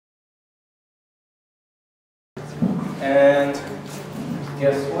And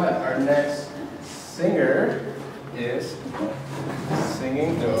guess what? Our next singer is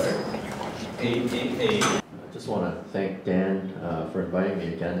Singindork888. I just want to thank Dan for inviting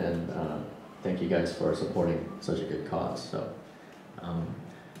me again, and thank you guys for supporting such a good cause. So,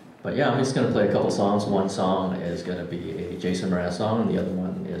 but yeah, I'm just going to play a couple songs. One song is going to be a Jason Mraz song, and the other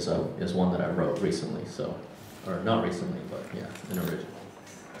one is one that I wrote recently. So, or not recently, but yeah, an original.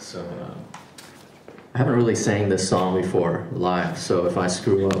 So. I haven't really sang this song before live, so if I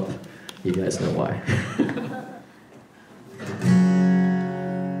screw up, you guys know why.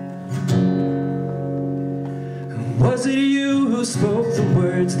 Was it you who spoke the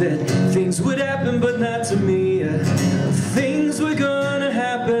words that things would happen but not to me? Things were gonna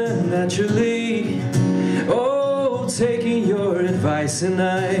happen naturally. Oh, taking your advice, and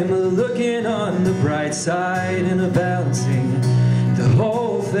I'm looking on the bright side and balancing the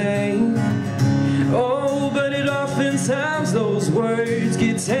whole thing. Oh, but it oftentimes those words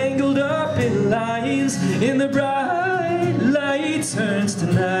get tangled up in lines, in the bright light turns to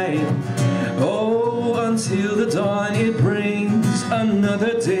night. Oh, until the dawn it brings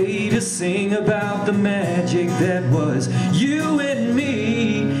another day to sing about the magic that was you and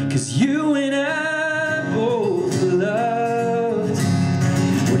me. 'Cause you and I both loved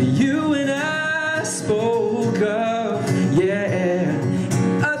what you and I spoke of, yeah.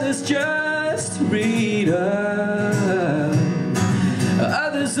 Others just read of,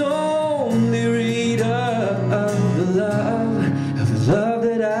 others only read of the love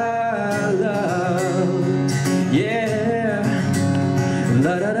that I loved, yeah.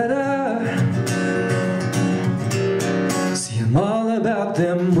 La da da da. See, I'm all about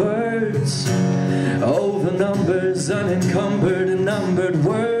them words, oh, the numbers, unencumbered and numbered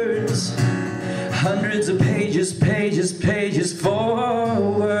words. Hundreds of pages, pages, pages for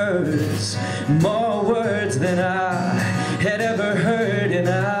words. More words than I had ever heard, and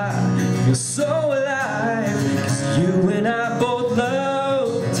I feel so alive. 'Cause you and I both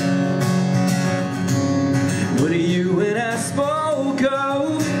loved what you and I spoke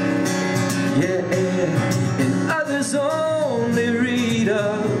of, yeah. And others only read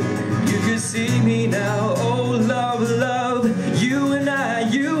of. You could see me now, oh love, love. You and I,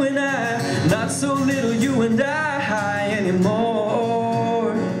 not so little you and I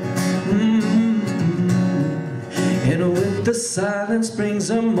anymore. And with the silence brings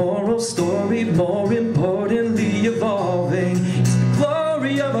a moral story, more importantly evolving. It's the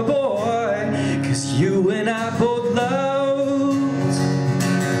glory of a boy, 'cause you and I both loved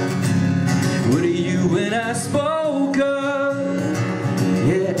what you and I spoke of,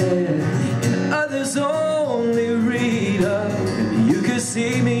 yeah. And others only read of. You could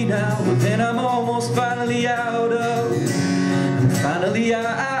see me now, but then I'm almost finally out of. I'm finally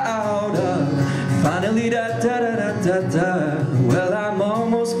out of. Finally da da da da da da. Well, I'm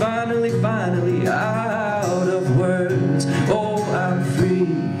almost finally out of words. Oh, I'm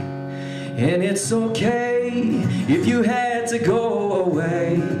free, and it's okay if you had to go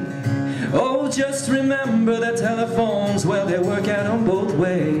away. Oh, just remember that telephones, well, they work out on both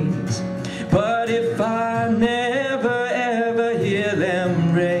ways. But if I never ever hear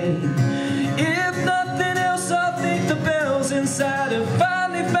them ring, if nothing else, I'll think the bells inside have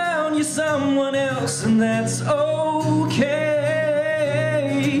finally found you someone else, and that's okay.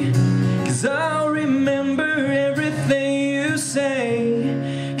 'Cause I'll remember everything you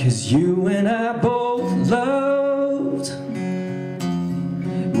say, 'cause you and I both loved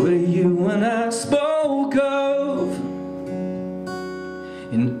what you and I spoke of,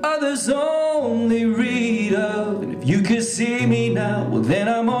 and others only read of. And if you could see me now, well then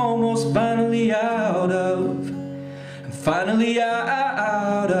I'm almost finally out of. I'm finally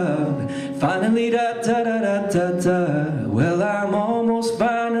out of. Finally da da da da da da. Well, I'm almost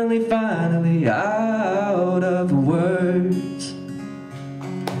finally out of words.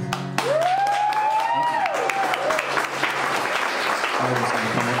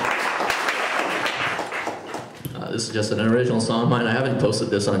 This is just an original song of mine. I haven't posted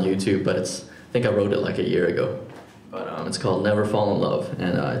this on YouTube, but I think I wrote it like a year ago. But it's called Never Fall in Love,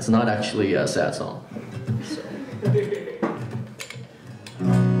 and it's not actually a sad song. So.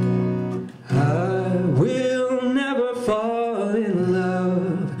 I will never fall in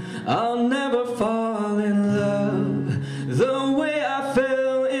love. I'll never fall in love the way I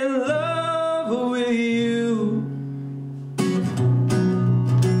fell in love with you.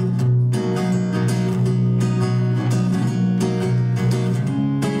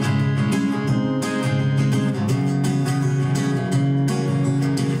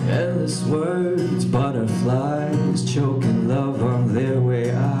 Endless words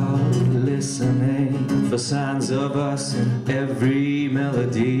remember signs of us in every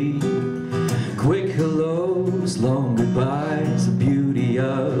melody. Quick hellos, long goodbyes, the beauty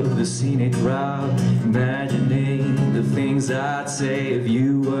of the scenic route. Imagining the things I'd say if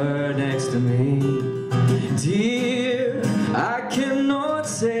you were next to me. Dear, I cannot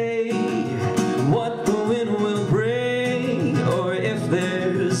say what the wind will bring, or if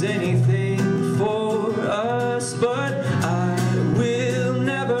there's anything for us, but I will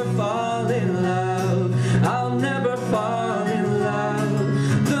never fall in love. I'll never fall in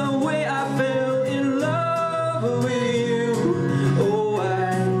love the way I fell in love with you. Oh,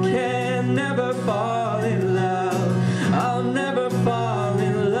 I can never fall in love. I'll never fall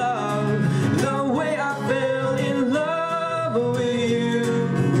in love the way I fell in love with you.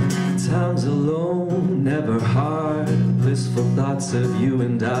 Times alone, never hard, blissful thoughts of you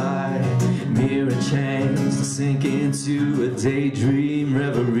and I, mere chance to sink into a daydream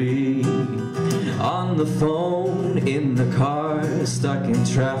reverie. On the phone, in the car, stuck in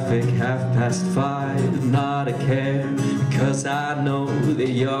traffic, 5:30, not a care, because I know that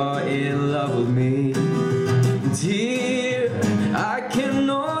you're in love with me. Dear, I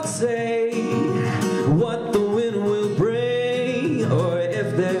cannot say what the wind will bring, or if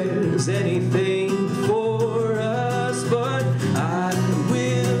there's anything for us, but I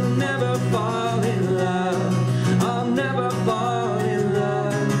will never fall in love. I'll never fall in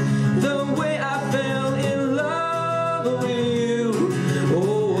love the way I fell in love with you.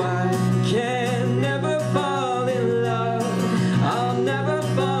 Oh, I can never fall in love. I'll never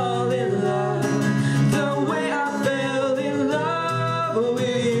fall in love the way I fell in love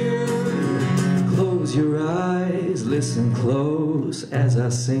with you. Close your eyes, listen close as I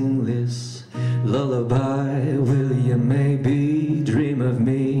sing this lullaby. Will you maybe dream of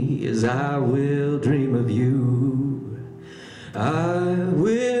me as I will dream of you? I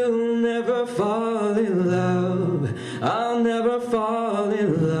will never fall in love. I'll never fall in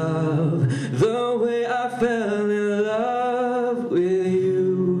love the way I fell in love with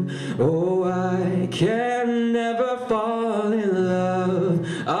you. Oh, I can never fall in love.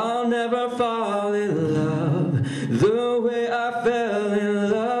 I'll never fall